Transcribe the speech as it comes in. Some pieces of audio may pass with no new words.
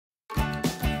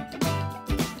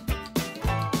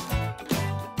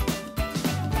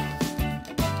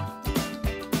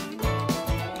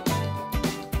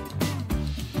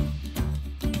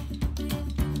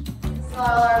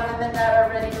all our women that are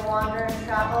ready to wander and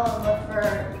travel and look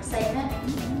for excitement?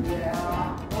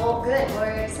 Yeah. Well, good. We're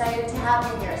excited to have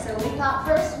you here. So we thought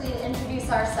first we'd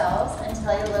introduce ourselves and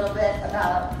tell you a little bit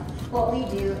about what we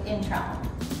do in travel.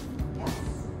 Yes.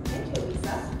 Thank you,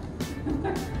 Lisa.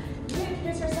 You can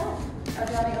introduce yourself. Oh,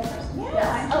 do you want me to go first? Yeah.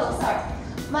 Yes. Oh, sorry.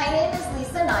 My name is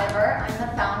Lisa Niver. I'm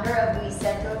the founder of We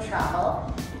Said Go Travel.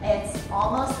 It's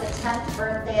almost the 10th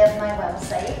birthday of my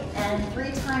website, and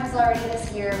 3 times already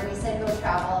this year, We Said Go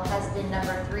Travel has been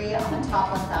number 3 on the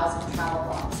top 1,000 travel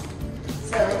blogs.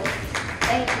 So,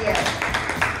 thank you.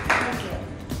 Thank you.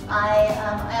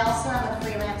 I also am a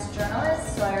freelance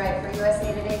journalist, so I write for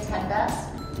USA Today 10 Best,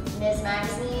 Ms.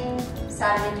 Magazine,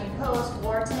 Saturday Evening Post,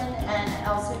 Wharton, and I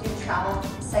also do travel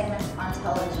segments on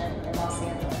television in Los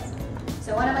Angeles.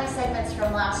 So one of my segments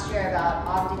from last year about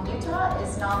Ogden, Utah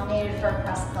is nominated for a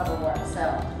Press Club Award.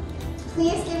 So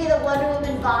please give me the Wonder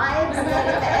Woman vibes, and then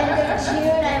at the end of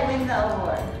June I win the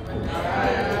award.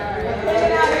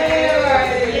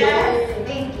 Yes,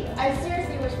 thank you. I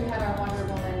seriously wish we had our Wonder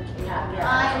Woman cape. Yeah.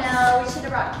 I know, we should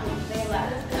have brought Kate. They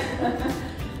left.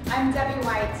 I'm Debbie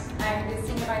White. I'm the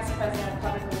Senior Vice President of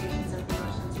Public Relations and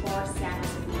Promotions for San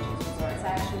Jose Beaches Resorts.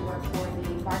 I actually work for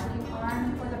the marketing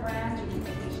arm for the brand,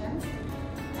 Vacations.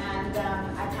 And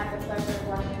I've had the pleasure of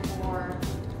working for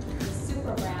the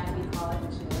super brand, we call it,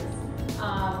 which is,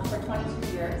 for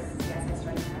 22 years. Yes, I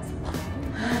started when I was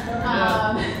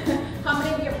 5. How many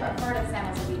of you have heard of San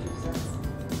Jose Beach Resorts?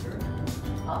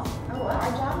 Awesome. Oh, well,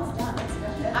 our job is done. That's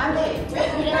good. I'm late. You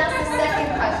didn't ask the second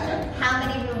question. How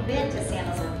many of you have been to San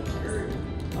Jose Beaches?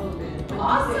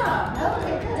 Awesome.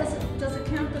 Okay, good. Does it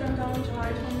count that I'm going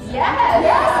July 27th? Yes,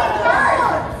 it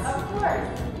counts. Of course.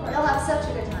 You'll have such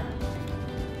a good time.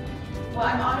 Well,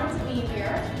 I'm honored to be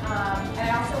here, and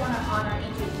I also want to honor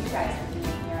each of you guys for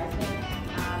being here. I think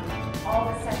all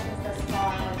the sessions thus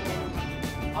far have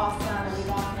been awesome, and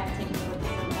we've all connected with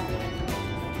some other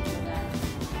information that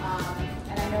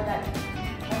and I know that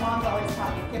my mom's always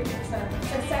taught me 50% of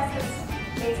success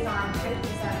is based on 50%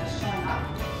 of showing up,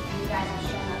 and you guys have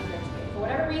shown up here today. For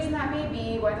whatever reason that may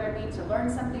be, whether it be to learn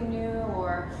something new,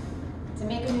 or to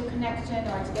make a new connection,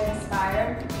 or to get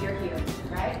inspired, you're here,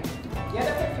 right? The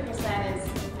other 50% is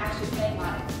actually playing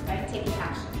on it, right? Taking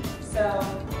action. So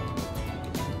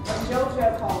when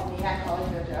JoJo called me, I call her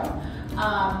JoJo,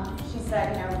 she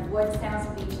said, you know, would San Jose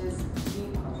Beaches be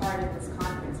a part of this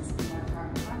conference, this Female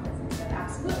Empowerment Conference? And I said,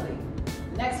 absolutely.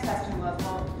 The next question was,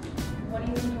 well, what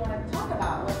do you think you want to talk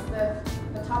about? What's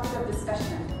the topic of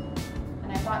discussion?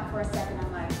 And I thought for a second,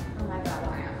 I'm like, oh my God,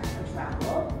 well, I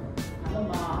travel. I'm a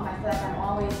mom. I feel like I'm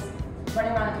always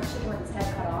running around like a chicken with its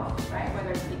head cut off, right?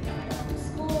 Whether it's because I'm going to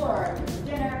school or doing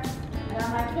dinner. And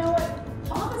I'm like, you know what?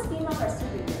 All of us females are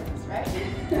superheroes, right?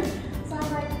 So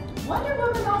I'm like, Wonder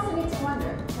Woman also needs to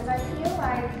wonder. Because I feel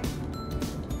like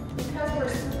because we're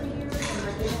superheroes and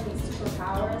we're given these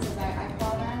superpowers, as I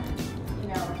call them, you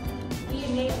know, we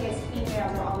innately as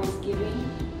females are always giving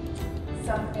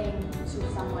something to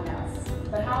someone else.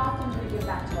 But how often do we give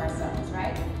back to ourselves,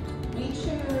 right? We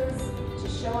choose to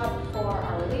show up for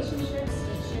our relationships,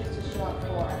 we choose to show up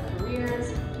for our careers,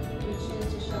 we choose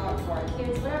to show up for our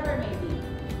kids, whatever it may be.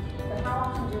 But how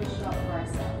often do we show up for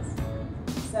ourselves?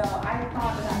 So I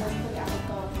thought that was pretty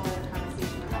apropos for the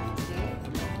conversation we're having today.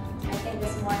 I think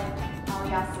this morning,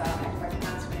 Aliasa and Greg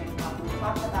Mansfield we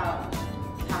talked about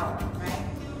power, right?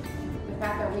 The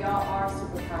fact that we all are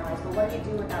superpowers, but what do you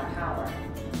do without power?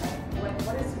 Right?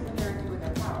 What does superheroes do with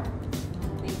their power?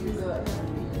 They do good.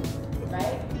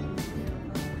 Right?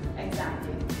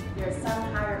 Exactly. There's some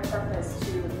higher purpose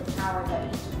to the power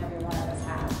that each and every one of us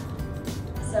have.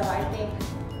 So I think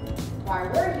why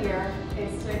we're here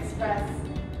is to express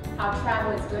how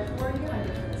travel is good for you and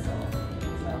good for the soul.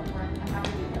 So I'm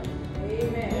happy to be here.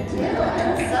 Amen. Me too.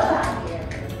 I'm so happy.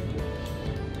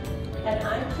 And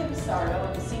I'm Kim Sardo.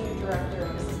 I'm the Senior Director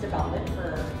of Business Development for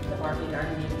the Marketing Arm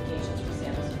and Vacations for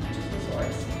San Jose Beaches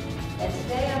Resorts. And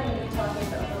today I'm going to be talking a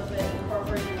little bit,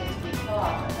 incorporating into the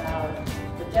talk about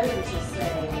what Debbie was just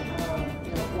saying, you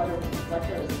know, what do we want to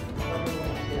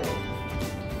do?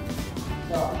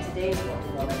 Well, today's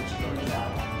Wonder Woman, she goes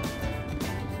out.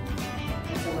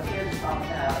 And so we're here to talk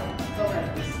about a program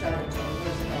that we started 10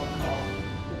 years ago called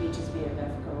the Beaches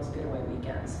BFF Girls Getaway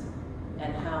Weekends,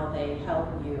 and how they help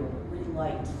you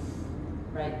relight,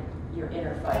 right, your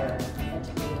inner fire, and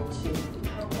to be able to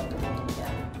become Wonder Woman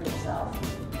again for yourself.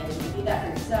 And if you do that for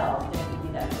yourself, then you can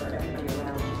do that for everybody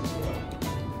around you too.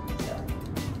 So,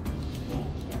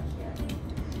 yeah.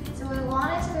 So we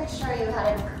wanted to make sure you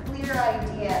had a clear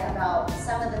idea about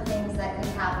some of the things that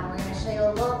could happen. We're going to show you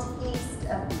a little taste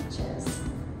of beaches,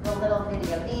 a little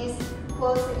video. These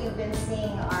quotes that you've been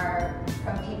seeing are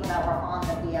from people that were on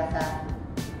the BFF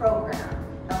program.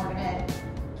 And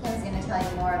Kim's gonna tell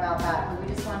you more about that, but we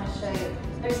just want to show you,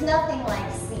 there's nothing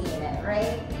like seeing it,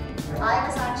 right? I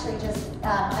was actually just,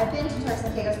 I've been to Turks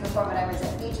and Caicos before, but I was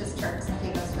at Beaches Turks and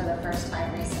Caicos for the first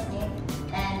time recently,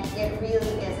 and it really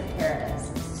is a paradise.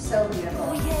 It's so beautiful.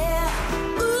 Oh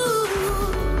yeah. Ooh.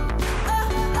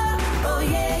 Oh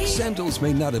yeah. Sandals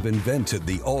may not have invented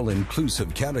the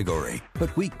all-inclusive category,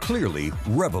 but we clearly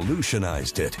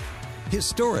revolutionized it.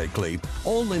 Historically,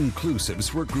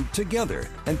 all-inclusives were grouped together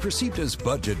and perceived as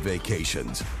budget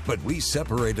vacations, but we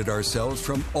separated ourselves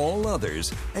from all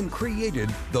others and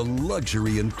created the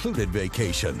luxury-included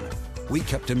vacation. We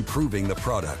kept improving the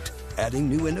product, adding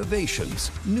new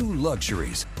innovations, new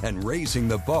luxuries, and raising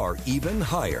the bar even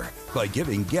higher by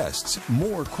giving guests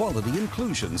more quality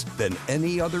inclusions than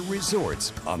any other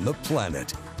resorts on the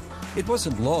planet. It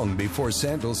wasn't long before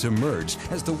Sandals emerged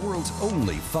as the world's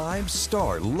only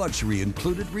 5-star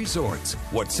luxury-included resorts.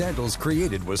 What Sandals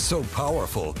created was so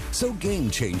powerful, so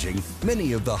game-changing,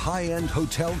 many of the high-end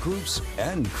hotel groups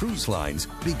and cruise lines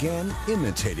began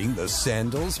imitating the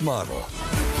Sandals model.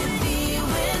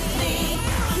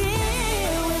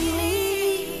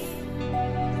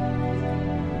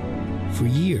 For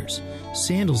years,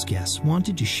 Sandals guests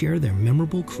wanted to share their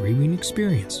memorable Caribbean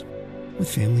experience with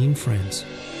family and friends.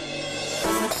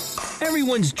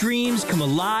 Everyone's dreams come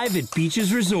alive at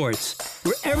Beaches Resorts,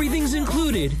 where everything's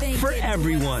included for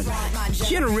everyone.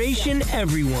 Generation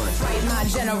Everyone. My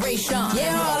generation.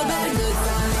 Yeah, all about a good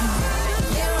time.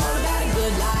 Yeah, all about a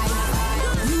good life.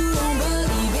 You won't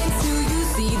believe it till you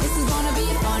see. This is gonna be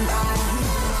a fun ride.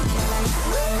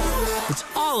 It's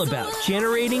all about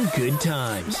generating good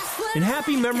times and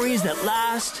happy memories that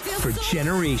last for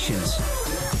generations.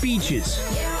 Beaches.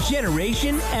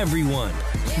 Generation Everyone.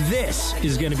 This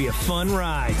is going to be a fun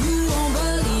ride. You won't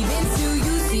believe it till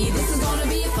you see. This is gonna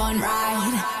be a fun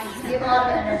ride. You have a lot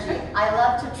of energy. I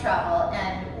love to travel,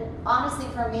 and honestly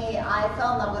for me, I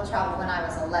fell in love with travel when I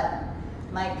was 11.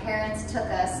 My parents took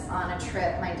us on a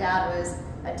trip. My dad was,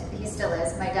 he still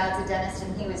is, my dad's a dentist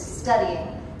and he was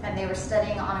studying, and they were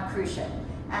studying on a cruise ship.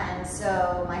 And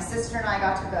so my sister and I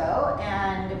got to go,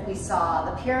 and we saw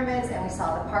the pyramids and we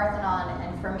saw the Parthenon,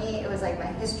 and for me it was like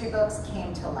my history books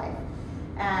came to life.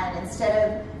 And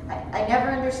instead of, I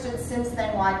never understood since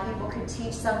then why people could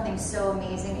teach something so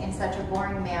amazing in such a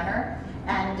boring manner.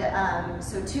 And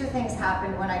so 2 things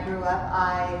happened when I grew up.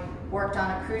 I worked on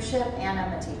a cruise ship and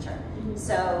I'm a teacher.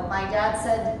 So my dad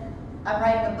said, I'm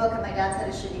writing a book, and my dad said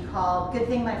it should be called Good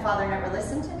Thing My Father Never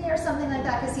Listened to Me or something like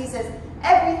that, because he says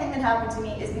everything that happened to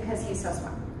me is because he's so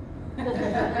smart.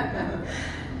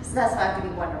 So that's why I have to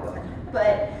be Wonder Woman.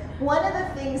 But one of the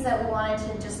things that we wanted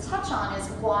to just touch on is,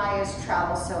 why is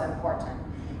travel so important?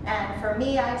 And for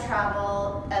me, I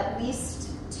travel at least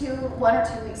 1 or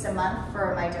 2 weeks a month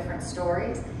for my different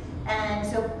stories. And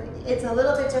so it's a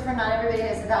little bit different. Not everybody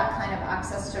has that kind of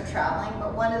access to traveling,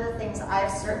 but one of the things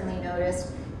I've certainly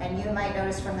noticed, and you might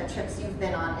notice from the trips you've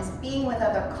been on, is being with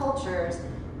other cultures,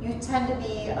 you tend to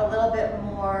be a little bit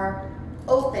more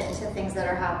open to things that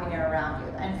are happening around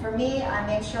you. And for me, I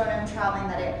make sure when I'm traveling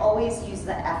that I always use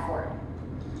the F word.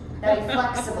 That I'm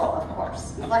flexible, of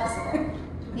course, flexible.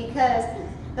 Because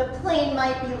the plane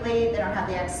might be late, they don't have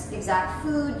the exact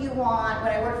food you want.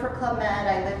 When I worked for Club Med,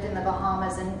 I lived in the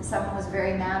Bahamas, and someone was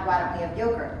very mad, why don't we have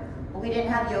yogurt? Well, we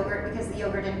didn't have yogurt because the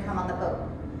yogurt didn't come on the boat.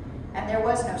 And there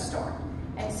was no store.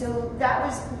 And so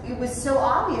it was so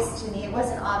obvious to me. It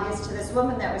wasn't obvious to this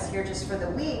woman that was here just for the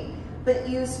week. But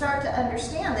you start to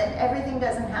understand that everything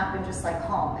doesn't happen just like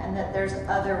home, and that there's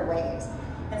other ways.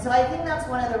 And so I think that's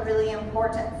one of the really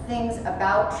important things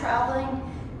about traveling.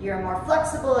 You're more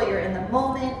flexible, you're in the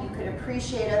moment, you could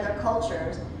appreciate other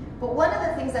cultures. But one of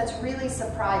the things that's really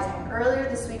surprising, earlier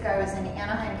this week I was in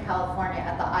Anaheim, California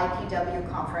at the IPW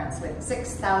conference with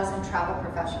 6,000 travel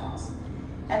professionals.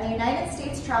 And the United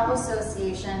States Travel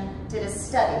Association did a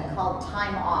study called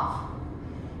Time Off.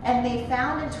 And they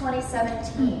found in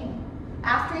 2017,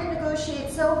 after you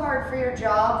negotiate so hard for your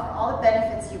job, for all the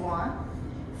benefits you want,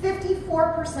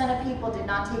 54% of people did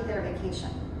not take their vacation.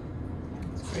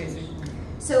 It's crazy.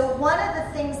 So one of the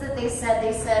things that they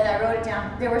said, I wrote it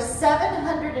down, there were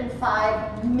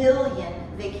 705 million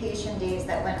vacation days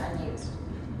that went unused.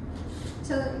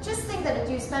 So just think that if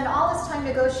you spend all this time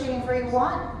negotiating for what you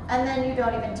want, and then you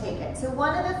don't even take it. So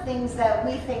one of the things that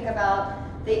we think about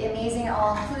the amazing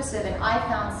all-inclusive, and I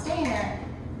found staying there,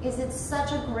 is it's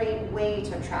such a great way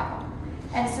to travel.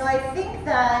 And so I think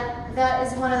that that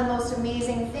is one of the most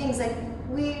amazing things. Like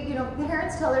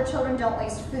parents tell their children don't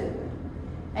waste food.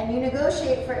 And you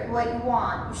negotiate for what you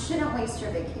want. You shouldn't waste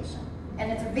your vacation.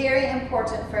 and it's very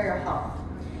important for your health.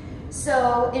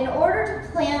 So in order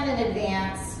to plan in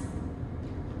advance,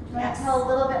 do you want to tell a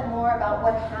little bit more about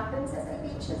what happens at the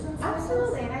beaches and stuff?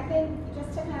 Absolutely, and I think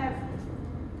just to kind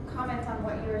of comment on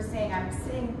what you were saying, I'm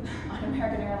sitting on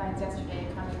American Airlines yesterday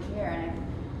coming here, and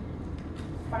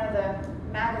in front of the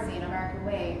magazine, American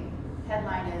Way,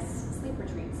 headline is sleep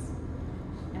retreats.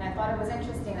 And I thought it was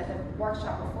interesting that the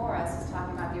workshop before us was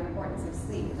talking about the importance of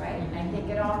sleep, right? And I think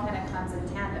it all kind of comes in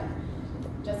tandem.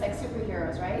 Just like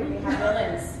superheroes, right? They have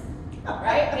villains,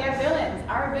 right? They have villains.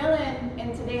 Our villain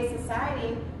in today's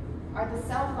society are the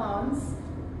cell phones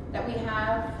that we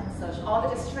have, And all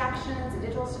the distractions, the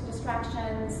digital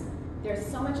distractions. There's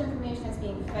so much information that's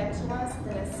being fed to us.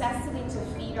 The necessity to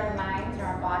feed our minds and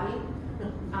our body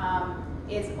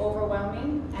is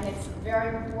overwhelming, and it's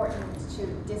very important to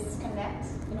disconnect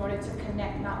in order to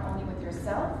connect not only with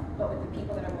yourself, but with the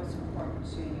people that are most important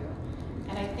to you.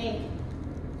 And I think,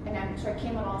 and I'm sure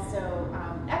Kim will also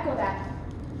echo that,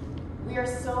 we are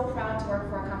so proud to work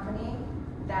for a company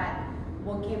that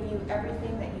will give you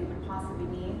everything that you would possibly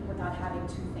need without having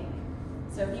to think.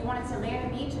 So if you wanted to lay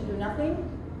on the beach and do nothing,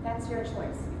 that's your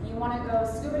choice. If you want to go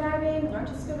scuba diving, learn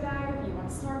to scuba dive, you want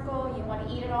to snorkel, you want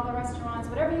to eat at all the restaurants,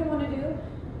 whatever you want to do,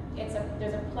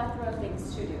 there's a plethora of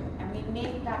things to do. And we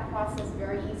make that process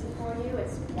very easy for you.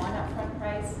 It's one upfront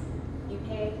price. You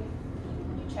pay,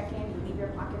 when you check in, you leave your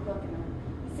pocketbook in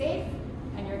the safe,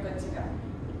 and you're good to go.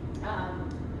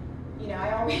 You know,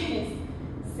 I always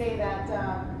say that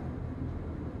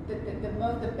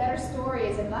the better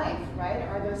stories in life, right,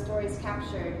 are those stories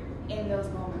captured in those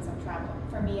moments of travel,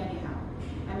 for me anyhow.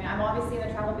 I mean, I'm obviously in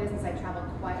the travel business. I travel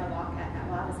quite a lot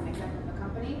as an executive of the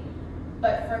company.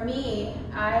 But for me,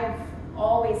 I've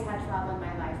always had travel in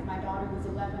my life. My daughter, who's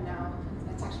 11 now,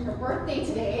 it's actually her birthday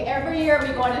today. Every year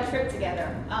we go on a trip together.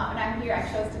 And I'm here, I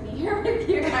chose to be here with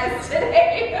you guys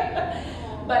today.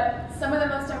 But some of the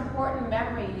most important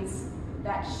memories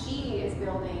that she is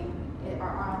building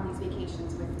are on these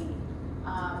vacations with me.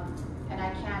 And I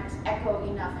can't echo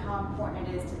enough how important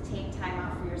it is to take time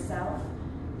out for yourself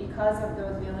because of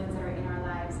those villains that are in our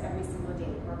lives every single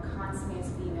day. We're constantly as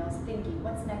females thinking,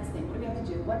 what's next thing? What do we have to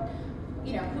do? What,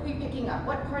 you know, who are we picking up?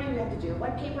 What party do we have to do?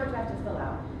 What paper do we have to fill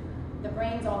out? The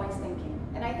brain's always thinking.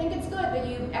 And I think it's good that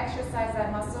you exercise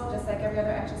that muscle, just like every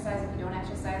other exercise. If you don't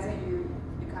exercise it, you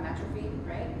become atrophied,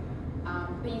 right?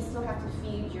 But you still have to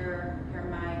feed your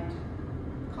mind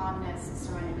calmness,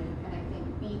 serenity, and I think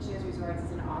beaches, resorts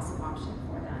is an awesome option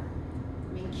for that.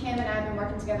 I mean, Kim and I have been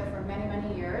working together for many,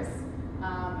 many years.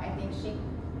 I think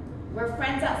we're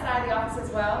friends outside the office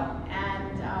as well,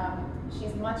 and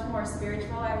she's much more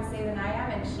spiritual, I would say, than I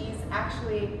am, and she's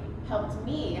actually helped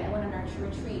me. I went on a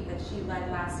retreat that she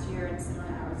led last year in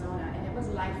Sedona, Arizona, and it was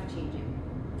life-changing.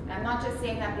 And I'm not just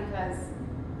saying that because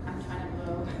I'm trying to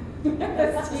blow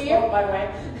steam. My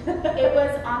way. It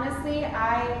was honestly,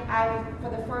 I for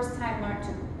the first time learned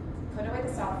to put away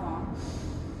the cell phone,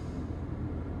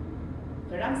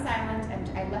 put it on silent,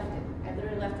 and I left it. I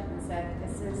literally left it and said,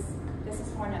 this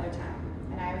is for another time.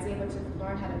 And I was able to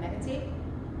learn how to meditate.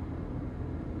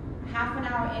 Half an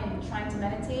hour in trying to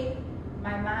meditate,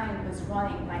 my mind was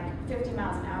running like 50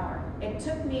 miles an hour. It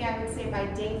took me, I would say, by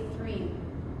day 3,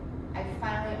 I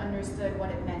finally understood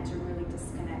what it meant to really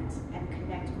disconnect and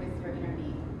connect with your inner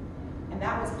being. And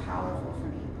that was powerful for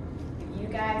me. If you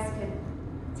guys could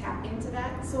tap into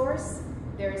that source,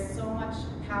 there is so much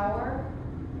power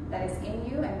that is in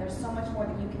you, and there's so much more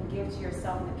that you can give to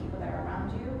yourself and the people that are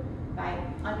around you by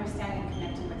understanding and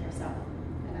connecting with yourself.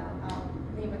 And I'll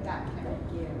leave with that.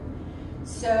 Thank you.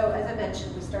 So, as I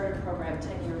mentioned, we started a program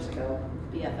 10 years ago,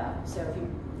 BFF. So if you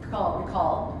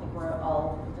recall, I think we're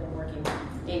all been working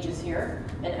ages here.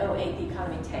 In 2008, the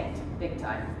economy tanked big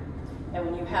time. And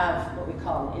when you have what we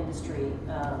call an industry,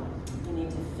 you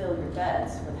need to fill your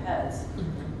beds with heads.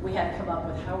 We had to come up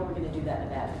with how we're going to do that in a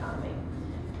bad economy.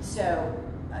 So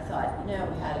I thought, you know,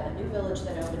 we had a new village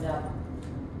that opened up.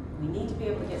 We need to be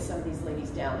able to get some of these ladies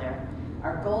down there.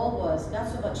 Our goal was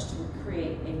not so much to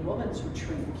create a woman's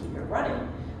retreat and keep it running,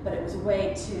 but it was a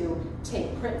way to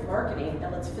take print marketing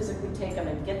and let's physically take them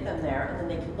and get them there, and then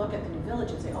they can look at the new village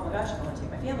and say, oh my gosh, I want to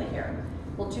take my family here.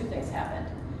 Well, 2 things happened.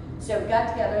 So we got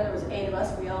together, there was 8 of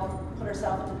us, we all put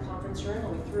ourselves into the conference room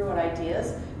and we threw out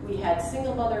ideas. We had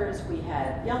single mothers, we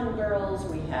had young girls,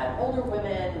 we had older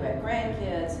women, we had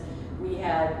grandkids, we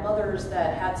had mothers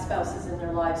that had spouses in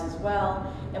their lives as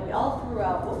well, and we all threw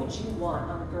out, what would you want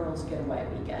on a Girls Getaway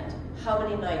weekend? How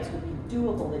many nights would be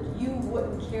doable that you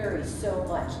wouldn't carry so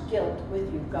much guilt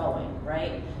with you going,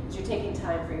 right? Because you're taking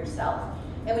time for yourself.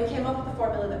 And we came up with the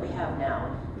formula that we have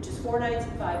now, which is 4 nights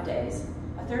and 5 days,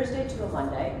 a Thursday to a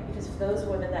Monday, because for those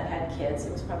women that had kids,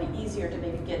 it was probably easier to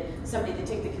maybe get somebody to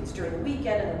take the kids during the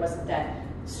weekend, and there wasn't that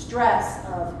stress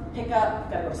of pick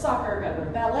up, gotta go to soccer, gotta go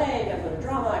to ballet, gotta go to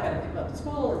drama, I gotta pick them up at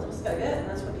school, and just gotta get it, and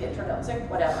that's what get turned out sick,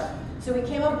 whatever. So we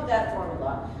came up with that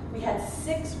formula. We had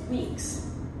 6 weeks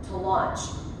to launch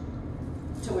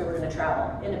till we were gonna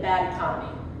travel in a bad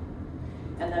economy.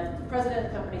 And the president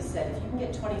of the company said, if you can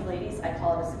get 20 ladies, I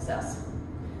call it a success.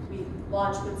 We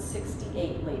launched with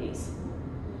 68 ladies.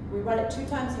 We run it 2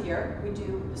 times a year. We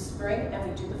do the spring and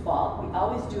we do the fall. We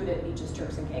always do it at Beaches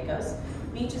Turks and Caicos.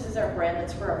 Beaches is our brand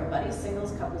that's for everybody,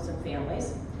 singles, couples, and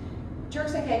families.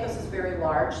 Turks and Caicos is very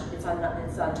large. It's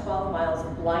on 12 miles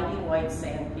of blinding white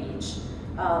sand beach.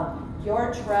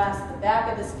 Your dress, the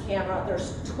back of this camera,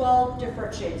 there's 12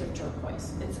 different shades of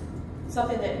turquoise. It's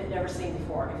something that you've never seen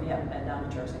before if you haven't been down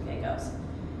to Turks and Caicos.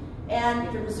 And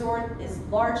the resort is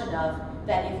large enough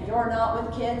that if you're not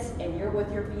with kids and you're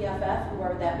with your BFF,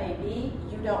 whoever that may be,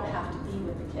 you don't have to be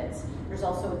with the kids. There's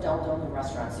also adult-only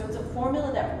restaurants. So it's a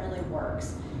formula that really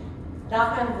works.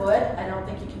 Knock on wood, I don't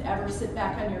think you can ever sit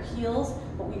back on your heels,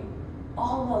 but we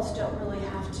almost don't really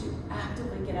have to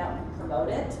actively get out and promote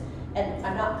it. And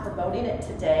I'm not promoting it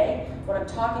today. What I'm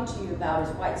talking to you about is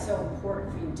why it's so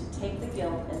important for you to take the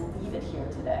guilt and leave it here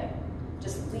today.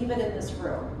 Just leave it in this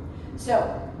room.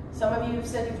 So, some of you have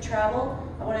said you've traveled.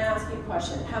 I want to ask you a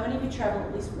question. How many of you travel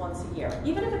at least once a year?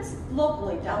 Even if it's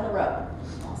locally, down the road.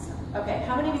 Awesome. Okay,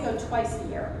 how many of you go twice a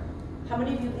year? How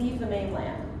many of you leave the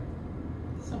mainland?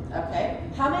 Okay,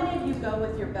 how many of you go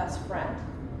with your best friend?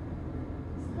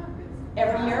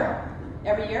 Every year?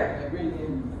 Every year? Every year.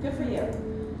 Good for you.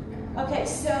 Okay,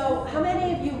 so how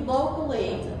many of you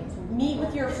locally meet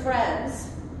with your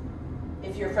friends,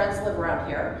 if your friends live around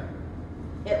here,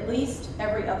 at least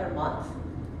every other month?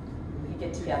 You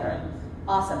get together.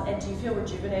 Awesome. And do you feel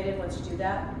rejuvenated once you do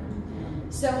that?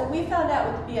 So what we found out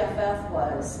with BFF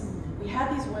was we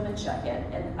had these women check in,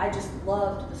 and I just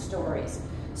loved the stories.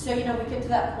 So, you know, we get to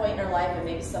that point in our life, and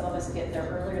maybe some of us get there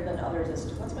earlier than others as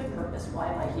to what's my purpose? Why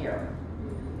am I here?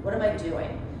 What am I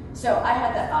doing? So I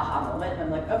had that aha moment.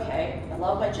 I'm like, okay, I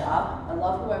love my job. I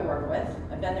love who I work with.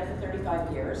 I've been there for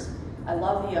 35 years. I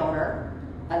love the owner.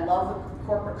 I love the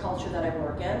corporate culture that I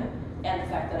work in, and the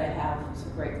fact that I have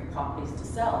some great properties to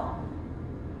sell.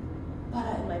 But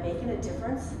am I making a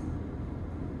difference?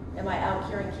 Am I out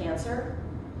curing cancer?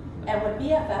 And what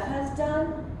BFF has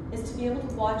done is to be able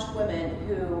to watch women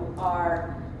who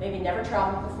are maybe never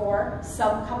traveled before.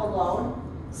 Some come alone.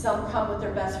 Some come with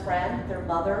their best friend, their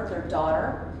mother, their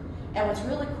daughter. And what's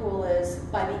really cool is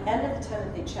by the end of the time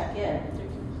that they check in, they're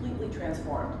completely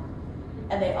transformed.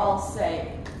 And they all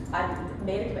say, I've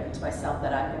made a commitment to myself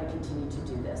that I'm going to continue to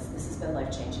do this. This has been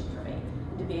life-changing for me,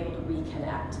 and to be able to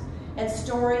reconnect. And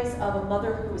stories of a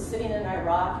mother who was sitting in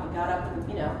Iraq and got up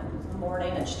in, the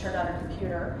morning and she turned on her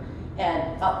computer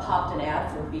and up popped an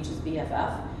ad for Beaches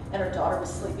BFF. And her daughter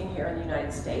was sleeping here in the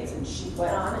United States, and she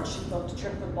went on and she booked a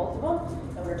trip with both of them.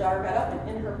 And when her daughter got up, and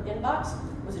in her inbox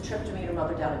was a trip to meet her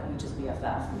mother down at Beaches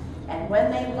BFF. And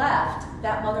when they left,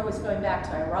 that mother was going back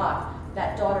to Iraq,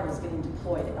 that daughter was getting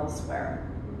deployed elsewhere.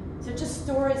 So just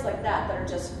stories like that that are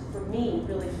just, for me,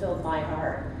 really filled my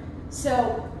heart. So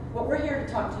what we're here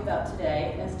to talk to you about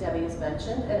today, as Debbie has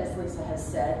mentioned, and as Lisa has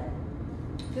said,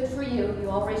 good for you, you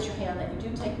all raised your hand that you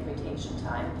do take your vacation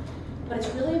time. But it's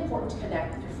really important to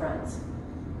connect with your friends.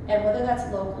 And whether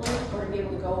that's locally or to be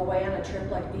able to go away on a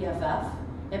trip like BFF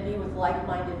and be with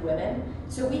like-minded women.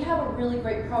 So we have a really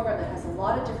great program that has a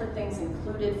lot of different things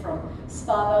included, from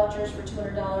spa vouchers for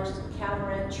 $200 to a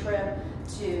catamaran trip,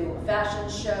 to a fashion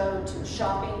show, to a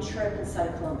shopping trip inside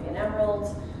of Colombian Emeralds.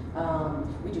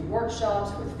 We do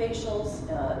workshops with facials,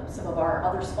 some of our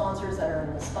other sponsors that are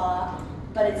in the spa.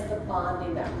 But it's the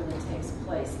bonding that really takes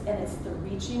place, and it's the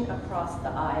reaching across the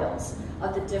aisles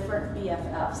of the different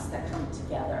BFFs that come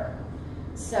together.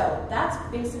 So that's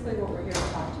basically what we're here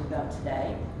to talk to you about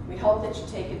today. We hope that you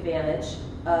take advantage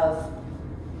of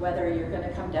whether you're going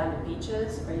to come down to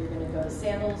Beaches, or you're going to go to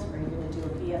Sandals, or you're going to do a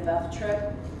BFF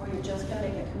trip, or you're just going to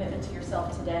make a commitment to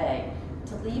yourself today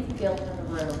to leave the guilt in the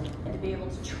room and to be able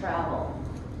to travel.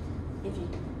 It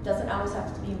doesn't always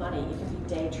have to be money, it can be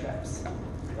day trips.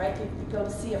 Right? You go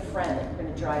see a friend that you're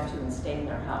going to drive to and stay in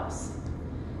their house.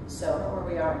 So I don't know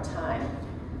where we are in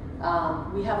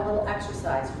time. We have a little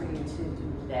exercise for you to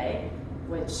do today,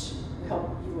 which we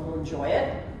hope you will enjoy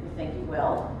it. We think you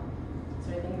will. Is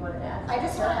there anything you want to add? I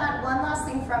just want to add one last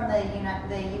thing from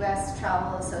the U.S.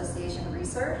 Travel Association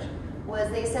research. Was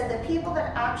they said the people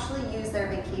that actually use their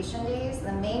vacation days,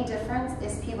 the main difference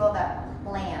is people that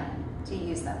plan to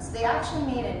use them. So they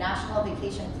actually made a National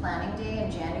Vacation Planning Day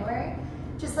in January.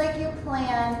 Just like you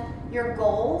plan your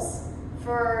goals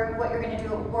for what you're going to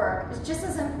do at work is just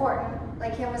as important.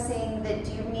 Like Kim was saying, that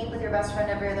do you meet with your best friend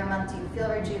every other month? Do you feel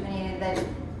rejuvenated? That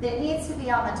it needs to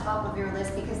be on the top of your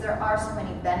list because there are so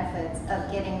many benefits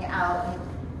of getting out. And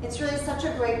it's really such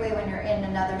a great way when you're in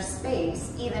another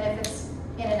space, even if it's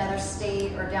in another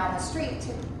state or down the street,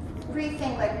 to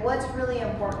rethink like what's really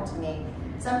important to me.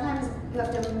 Sometimes you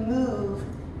have to move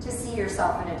to see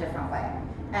yourself in a different way.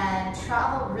 And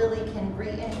travel really can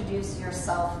reintroduce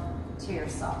yourself to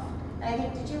yourself. And I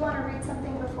think, did you want to read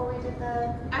something before we did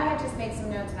the... I had just made some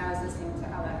notes and I was listening to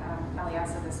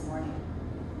Aliasa this morning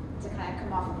to kind of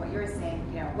come off of what you were saying,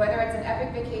 you know, whether it's an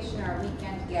epic vacation or a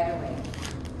weekend getaway.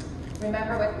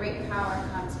 Remember, with great power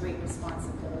comes great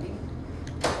responsibility.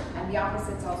 And the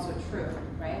opposite's also true,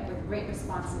 right? With great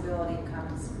responsibility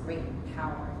comes great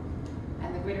power.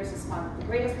 And the greatest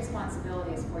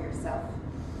responsibility is for yourself.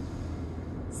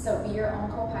 So be your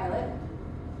own co-pilot.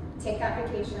 Take that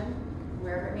vacation,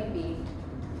 wherever it may be,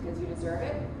 because you deserve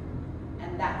it,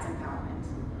 and that's empowerment.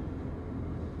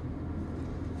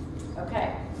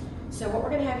 Okay, so what we're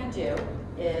going to have you do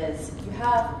is you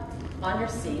have on your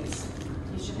seats,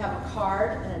 you should have a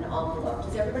card and an envelope.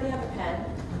 Does everybody have a pen?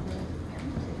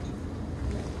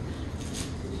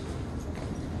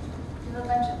 I have a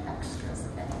bunch of extras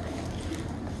if anybody.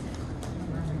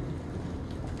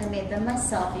 I made them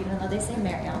myself, even though they say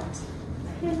Marriott.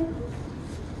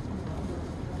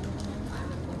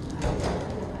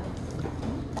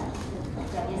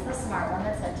 Debbie's the smart one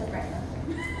that said to bring them.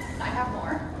 I have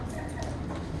more.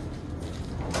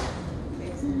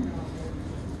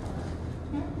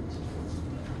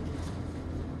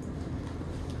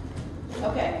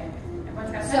 Okay,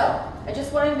 Everyone's got a so I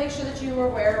just wanted to make sure that you were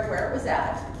aware of where it was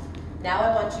at. Now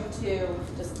I want you to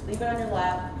just leave it on your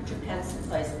lap, put your pens in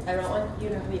place. I don't want you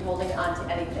to be holding on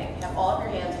to anything. Have all of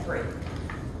your hands free.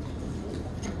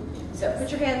 So put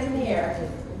your hands in the air.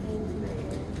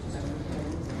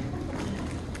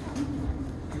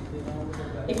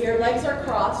 If your legs are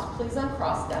crossed, please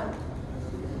uncross them.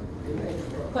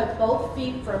 Put both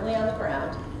feet firmly on the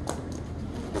ground.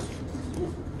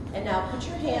 And now put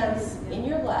your hands in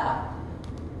your lap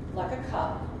like a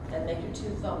cup and make your two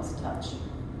thumbs touch.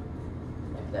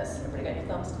 Like this. Everybody got your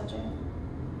thumbs touching?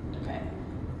 Okay.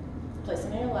 Place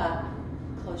them in your lap.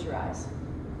 Close your eyes.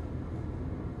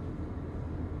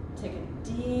 Take a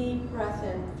deep breath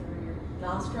in through your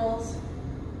nostrils.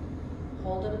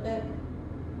 Hold it a bit.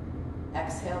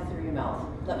 Exhale through your mouth.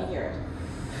 Let me hear it.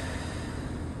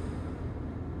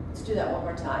 Let's do that one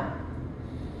more time.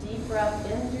 Deep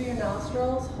breath in through your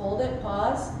nostrils. Hold it.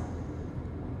 Pause.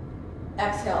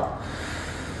 Exhale.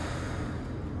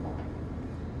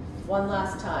 One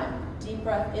last time. Deep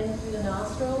breath in through the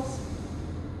nostrils.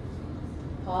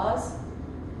 Pause.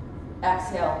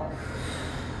 Exhale.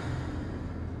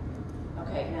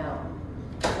 Okay, now,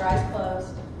 your eyes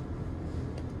closed.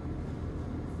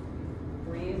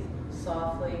 Breathe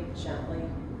softly, gently,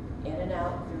 in and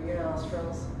out through your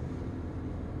nostrils.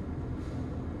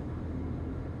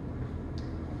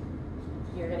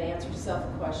 You're going to answer yourself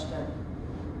a question.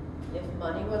 If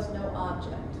money was no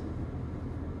object,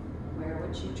 where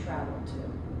would you travel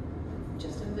to?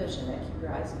 Just envision it. Keep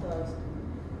your eyes closed.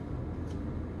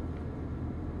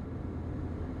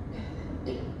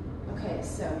 Okay,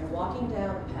 so you're walking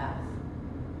down the path.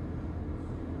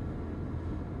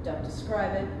 Don't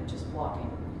describe it, you're just walking.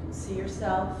 You can see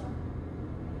yourself.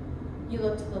 You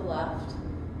look to the left.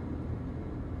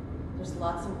 There's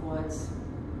lots of woods,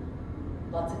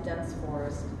 lots of dense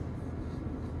forest.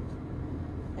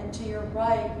 And to your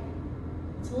right,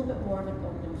 it's a little bit more of an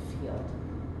open field.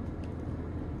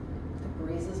 The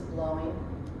breeze is blowing.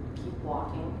 Keep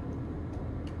walking.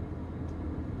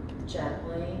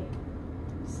 Gently,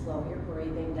 slow your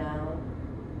breathing down.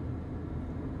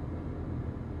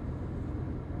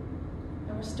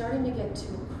 And we're starting to get to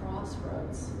a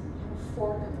crossroads, a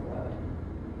fork in the road.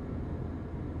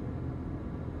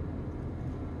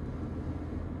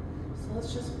 So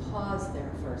let's just pause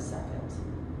there for a second.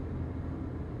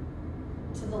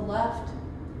 To the left,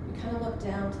 you kind of look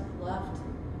down to the left.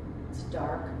 It's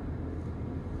dark,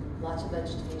 lots of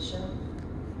vegetation,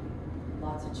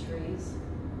 lots of trees.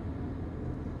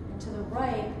 And to the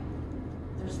right,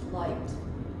 there's light.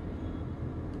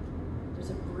 There's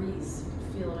a breeze, you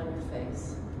can feel it on your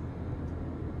face.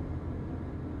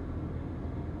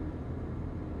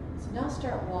 So now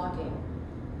start walking.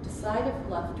 Decide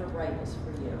if left or right is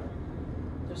for you.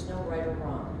 There's no right or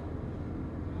wrong.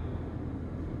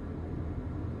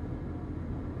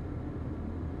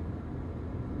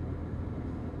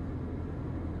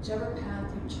 Whichever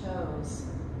path you chose,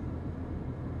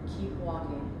 keep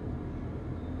walking.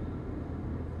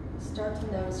 Start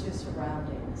to notice your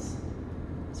surroundings.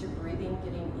 Is your breathing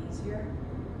getting easier?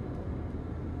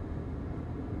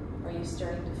 Or are you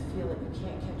starting to feel that you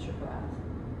can't catch your breath?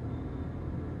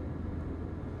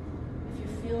 If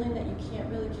you're feeling that you can't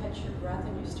really catch your breath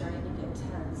and you're starting to get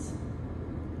tense,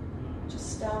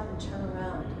 just stop and turn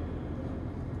around.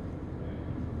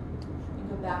 And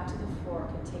go back to the fork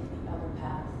and take the other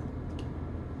path.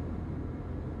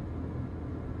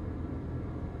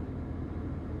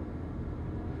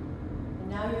 And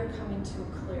now you're coming to a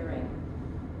clearing.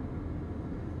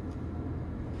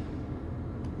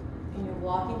 And you're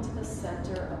walking to the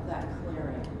center of that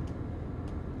clearing.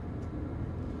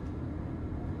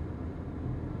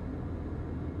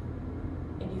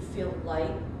 And you feel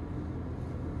light.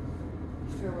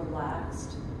 You feel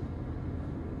relaxed.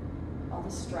 All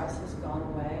the stress has gone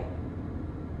away.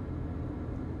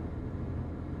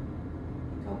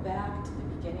 Go back to the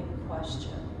beginning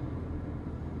question.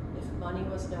 If money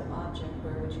was no object,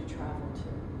 where would you travel to?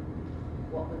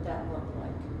 What would that look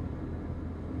like?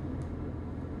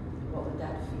 What would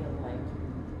that feel like?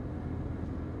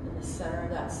 In the center of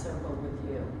that circle with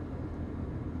you.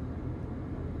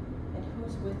 And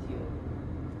who's with you?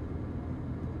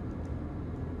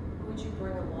 Who would you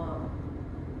bring along?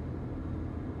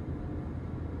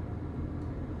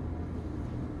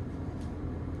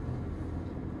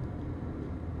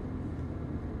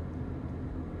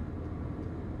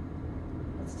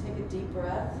 Let's take a deep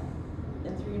breath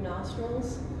in through your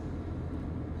nostrils.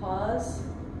 Pause.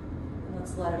 And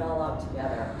let's let it all out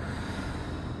together.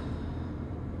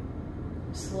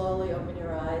 Slowly open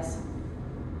your eyes.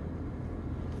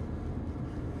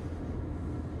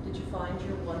 Did you find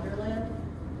your wonderland?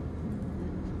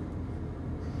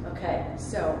 Okay,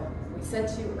 so we said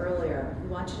to you earlier, we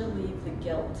want you to leave the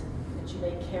guilt that you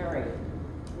may carry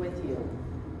with you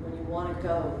when you want to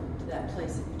go to that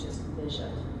place that you just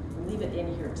envisioned. Leave it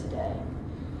in here today.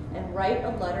 And write a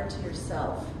letter to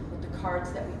yourself with the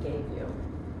cards that we gave you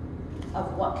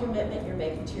of what commitment you're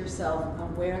making to yourself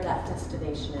on where that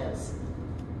destination is.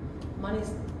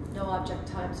 Money's no object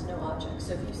times no object.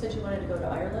 So if you said you wanted to go to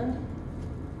Ireland,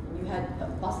 and you had a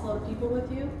busload of people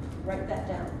with you, write that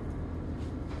down.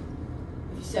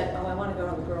 If you said, oh, I want to go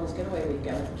on the Girls Getaway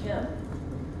weekend with Kim,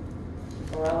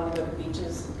 or I want to go to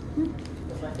beaches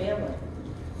with my family,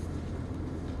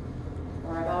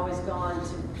 or I've always gone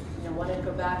to, wanted to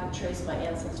go back and trace my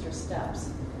ancestors' steps.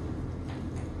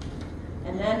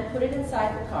 And then put it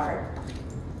inside the card.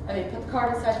 Put the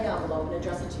card inside the envelope and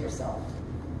address it to yourself.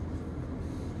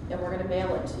 And we're going to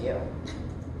mail it to you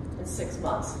in 6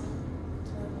 months.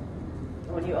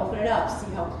 And when you open it up,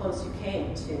 see how close you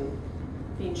came to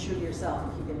being true to yourself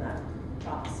and keeping that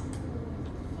promise.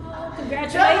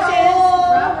 Congratulations!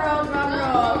 Drum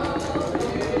roll.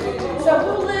 So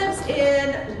who lives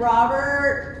in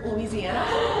Robert, Louisiana?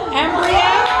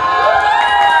 Embryo?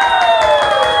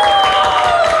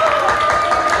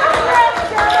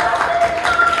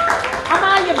 I'm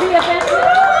on your BFF.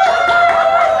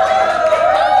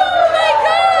 Oh my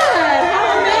God! How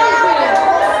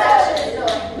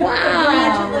amazing!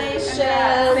 Wow!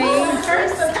 Congratulations!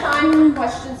 There's some time for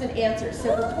questions and answers.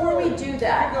 So before we do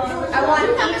that,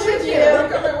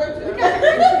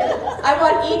 I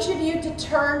want each of you to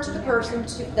turn to the person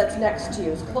that's next to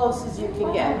you, as close as you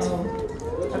can get.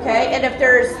 Okay? And if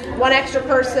there's one extra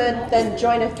person, then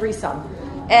join a threesome.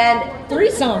 And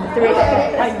Threesome.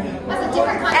 That's a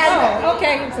different kind of. Oh,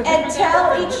 okay. and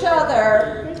tell each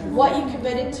other what you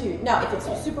committed to. Now, if it's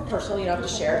super personal, you don't have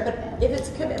to share it. But if it's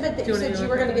a commitment that you said you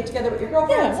were going to get together with your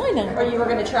girlfriends, Yeah, why not? or you were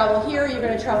going to travel here, you're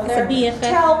going to travel there, It's a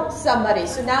BFF. tell somebody.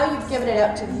 So now you've given it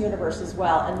out to the universe as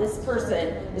well. And this person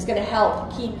is going to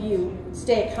help keep you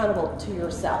stay accountable to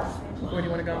yourself. Where do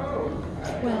you want to go?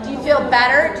 Do you feel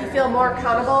better? Do you feel more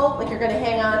accountable? Like you're going to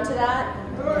hang on to that?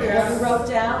 What you wrote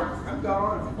down? I'm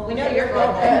gone. Well, we know you're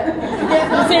good.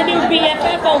 It's their new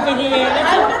BFF over here.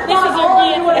 This is Oh,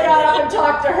 our you would have BFF. got up and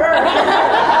talked to her.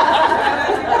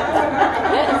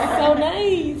 That is so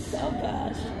nice. Oh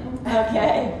gosh.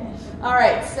 Okay. All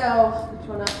right. So, do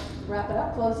you want to wrap it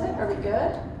up? Close it? Are we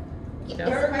good?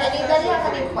 Anybody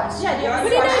have any questions? Yeah. Do you have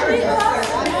any questions?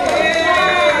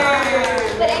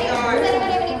 Does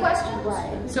anybody have any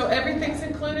questions? So everything's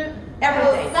included?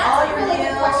 Everything. That's all a your really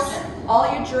good meals, question. all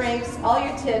your drinks, all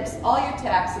your tips, all your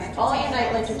taxes, all your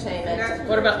night entertainment.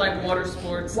 What about like water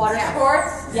sports? Water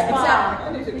sports? Yeah,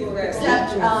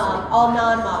 except all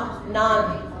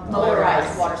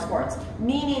non-motorized water sports.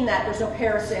 Meaning that there's no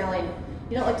parasailing.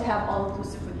 You don't like to have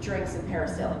all-inclusive with drinks and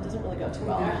parasailing. It doesn't really go too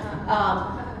well.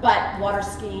 But water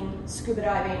skiing, scuba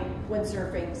diving,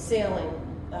 windsurfing, sailing,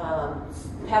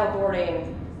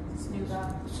 paddleboarding,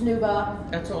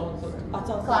 Snuba. That's all included. That's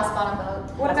all. Glass bottom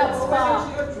boat. What about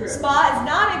spa? Spa is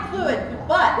not included,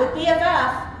 but with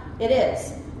BFF, it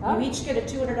is. You each get a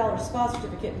 $200 spa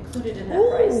certificate included in that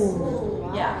price.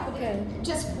 Wow. Yeah. Okay.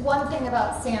 Just one thing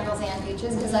about Sandals and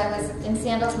Beaches, because I was in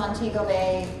Sandals, Montego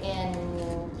Bay in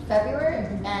February,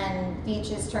 and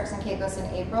Beaches, Turks and Caicos in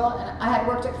April. And I had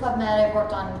worked at Club Med.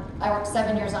 I worked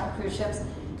 7 years on cruise ships,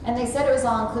 and they said it was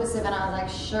all inclusive, and I was like,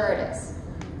 sure it is.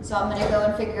 So I'm going to go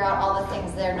and figure out all the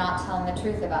things they're not telling the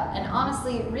truth about. And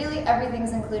honestly, really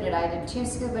everything's included. I did 2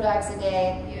 scuba dives a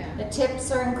day. Yeah. The tips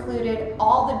are included.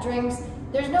 All the drinks.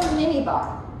 There's no mini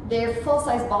bar. They're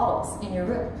full-size bottles in your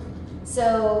room.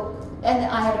 So, and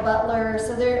I had a butler.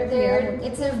 So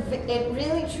it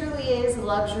really truly is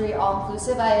luxury,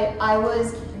 all-inclusive. I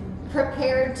was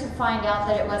prepared to find out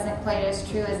that it wasn't quite as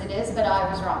true as it is, but I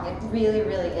was wrong. It really,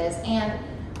 really is. And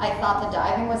I thought the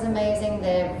diving was amazing.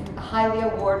 They're highly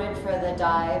awarded for the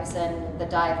dives and the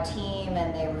dive team,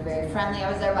 and they were very friendly.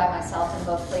 I was there by myself in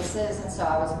both places, and so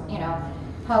I was,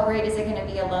 how great is it going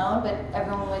to be alone? But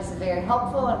everyone was very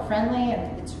helpful and friendly,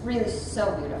 and it's really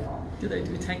so beautiful. Do they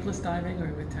do tankless diving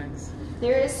or with tanks?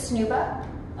 There is snuba,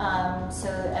 and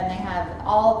they have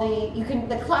all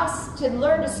the class to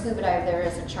learn to scuba dive. There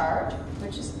is a charge,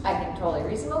 which is I think totally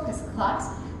reasonable because of class.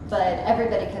 But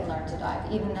everybody can learn to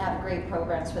dive, even have great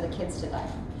programs for the kids to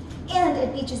dive. And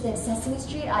at Beaches at Sesame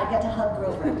Street, I got to hug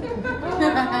Grover.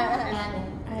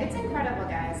 And It's incredible,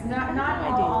 guys. Not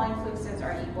all all-inclusives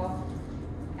are equal.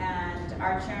 And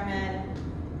our chairman,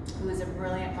 who is a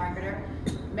brilliant marketer,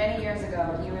 many years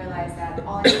ago, he realized that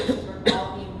all-inclusives were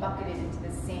all being bucketed into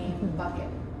the same bucket.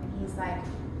 And he's like,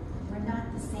 we're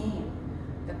not the same.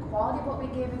 The quality of what we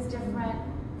give is different.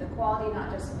 The quality,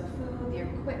 not just of the food, the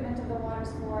equipment of the water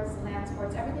sports, the land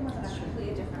sports, everything was on a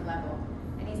completely different level.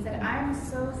 And he said, I'm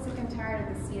so sick and tired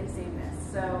of the sea of sameness.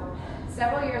 So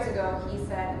several years ago, he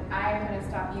said, I'm going to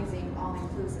stop using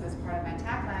all-inclusive as part of my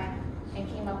tagline, and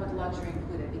came up with luxury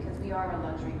included, because we are a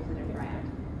luxury included brand.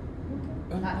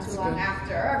 Not too long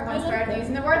after, everyone started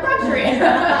using the word luxury.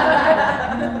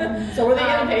 So we're the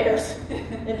innovators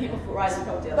and people who rise in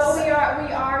coattails. But we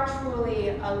are truly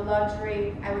a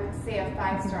luxury, I would say a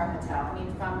 5-star hotel. I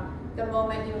mean, from the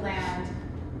moment you land,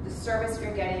 the service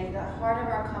you're getting, the heart of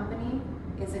our company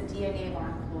is a DNA of our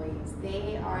employees.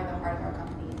 They are the heart of our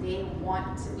company. They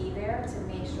want to be there to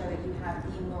make sure that you have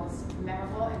the most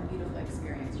memorable and beautiful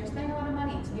experience. You're spending a lot of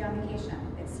money to be on vacation.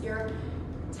 It's your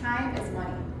time is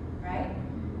money, right?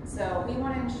 So we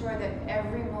want to ensure that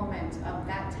every moment of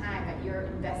that time that you're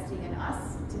investing in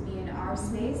us to be in our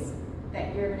space,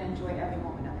 that you're going to enjoy every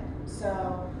moment of it.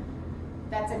 So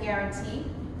that's a guarantee.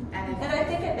 And I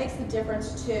think it makes the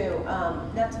difference too,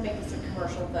 not to make this a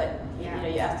commercial, but you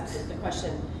asked the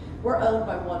question, we're owned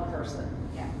by one person.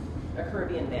 A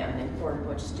Caribbean man named Gordon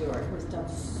Butch Stewart, who has done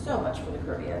so much for the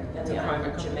Caribbean and the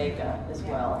island of Jamaica as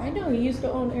well. I know, he used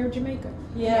to own Air Jamaica.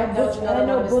 Yeah, that's another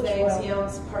one of his things. Well. He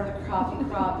owns part of the coffee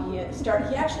crop. He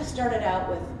actually started out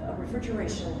with a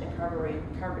refrigeration and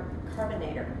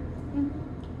carbonator.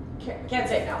 Can't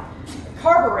say it now.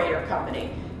 Carburetor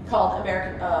company called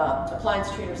American Appliance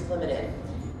Traders Limited.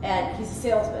 And he's a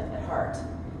salesman at heart.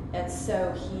 And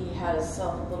so he had a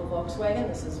little Volkswagen.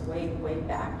 This is way, way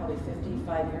back, probably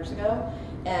 55 years ago,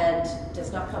 and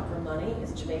does not come from money.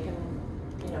 Is Jamaican,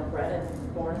 bred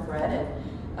and born and bred,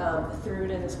 and threw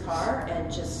it in his car and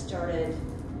just started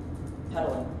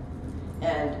pedaling,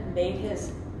 and made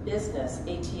his business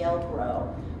ATL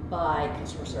grow by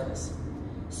customer service.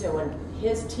 So when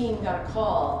his team got a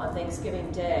call on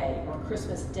Thanksgiving Day or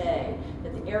Christmas Day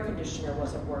that the air conditioner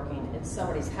wasn't working in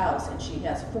somebody's house and she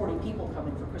has 40 people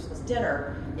coming for Christmas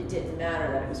dinner, it didn't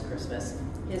matter that it was Christmas.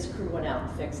 His crew went out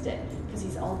and fixed it because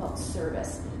he's all about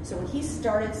service. So when he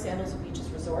started Sandals and Beaches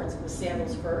Resorts, it was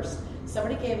Sandals first,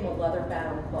 somebody gave him a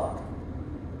leather-bound book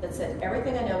that said,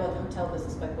 Everything I Know About the Hotel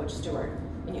Business by Butch Stewart.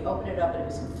 And you open it up and it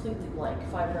was completely blank,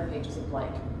 500 pages of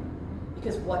blank.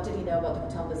 Because what did he know about the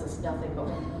hotel business? Nothing. But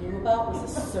what he knew about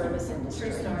was the service industry.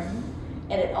 True story.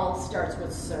 And it all starts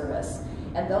with service.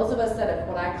 And those of us that have,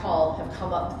 what I call, have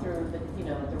come up through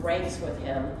the ranks with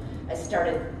him. I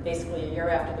started basically a year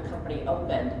after the company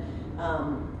opened.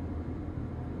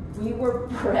 We were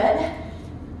bred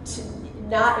to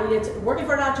working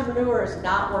for an entrepreneur is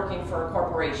not working for a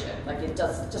corporation. Like it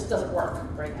just doesn't work,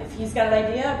 right? If he's got an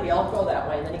idea, we all go that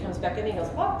way. And then he comes back in and he goes,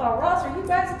 what the Ross are you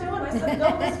guys doing? I said,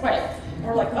 go this way. And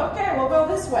we're like, okay, we'll go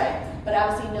this way. But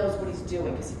obviously he knows what he's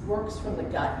doing because he works from the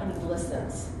gut and he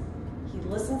listens. He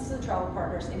listens to the travel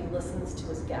partners and he listens to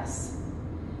his guests.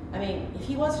 I mean, if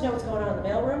he wants to know what's going on in the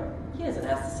mailroom, he doesn't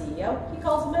ask the CEO, he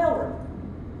calls the mailroom.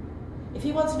 If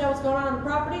he wants to know what's going on in the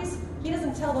properties, he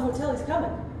doesn't tell the hotel he's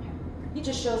coming. He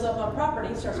just shows up on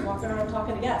property, starts walking around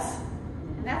talking to guests.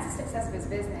 And that's the success of his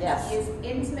business. Yes. He is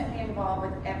intimately involved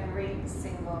with every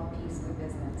single piece of the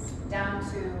business, down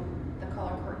to the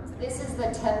color curtains. This is the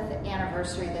 10th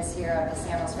anniversary this year of the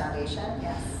Sandals Foundation.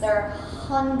 Yes. There are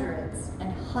hundreds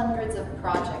and hundreds of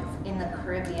projects in the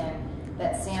Caribbean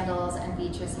that Sandals and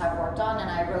Beaches have worked on, and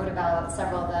I wrote about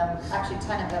several of them, actually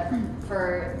 10 of them,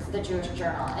 for the Jewish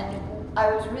Journal. And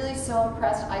I was really so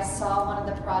impressed. I saw one of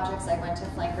the projects. I went to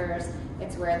Flankers.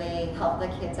 It's where they help the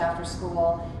kids after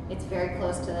school. It's very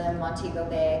close to the Montego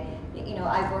Bay. You know,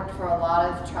 I've worked for a lot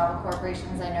of travel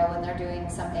corporations. I know when they're doing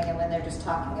something and when they're just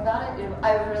talking about it.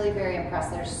 I was really very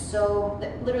impressed. There's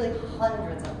literally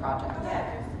hundreds of projects.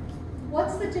 Yeah.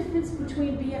 What's the difference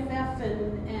between BFF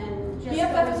and just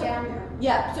BFF going is down there?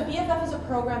 Yeah, so BFF is a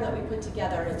program that we put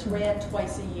together, and it's ran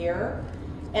twice a year.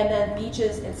 And then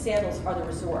Beaches and Sandals are the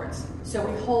resorts. So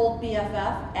we hold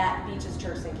BFF at Beaches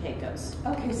Turks and Caicos.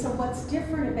 Okay, so what's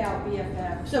different about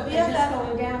BFF? So and BFF just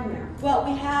going down there. Well,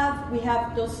 we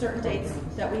have those certain dates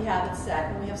that we have it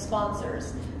set, and we have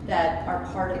sponsors that are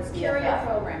part of It's BFF. curated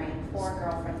programming for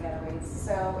girlfriend getaways.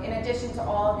 So in addition to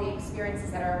all of the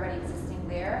experiences that are already existing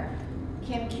there,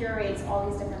 Kim curates all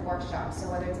these different workshops. So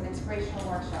whether it's an inspirational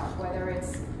workshop, whether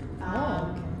it's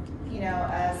you know,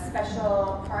 a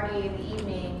special party in the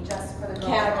evening just for the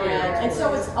girlfriend. And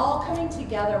so it's all coming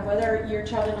together, whether you're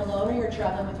traveling alone or you're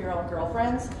traveling with your own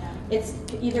girlfriends. Yeah. It's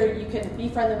either you can be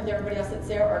friendly with everybody else that's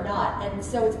there or not. And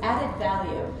so it's added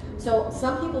value. So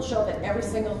some people show up at every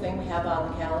single thing we have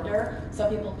on the calendar. Some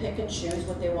people pick and choose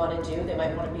what they want to do. They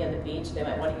might want to be on the beach. They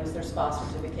might want to use their spa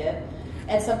certificate.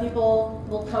 And some people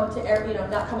will come to,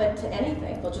 not come into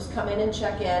anything. They'll just come in and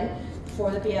check in for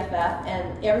the BFF,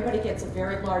 and everybody gets a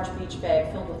very large beach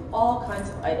bag filled with all kinds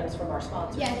of items from our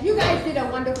sponsors. Yeah, you guys did a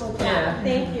wonderful job. Yeah.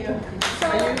 Thank you.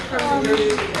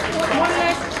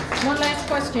 One last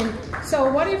question. So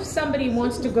what if somebody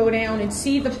wants to go down and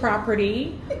see the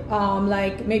property,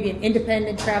 like maybe an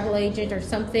independent travel agent or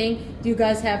something? Do you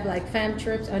guys have like fam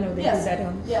trips? I know they do that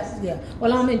on. Yes. Yeah.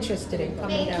 Well, I'm interested in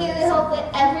coming Thank down. you. I hope that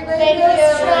everybody Thank goes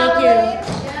you. traveling.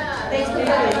 Thank you. Thanks for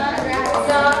Thank coming. you.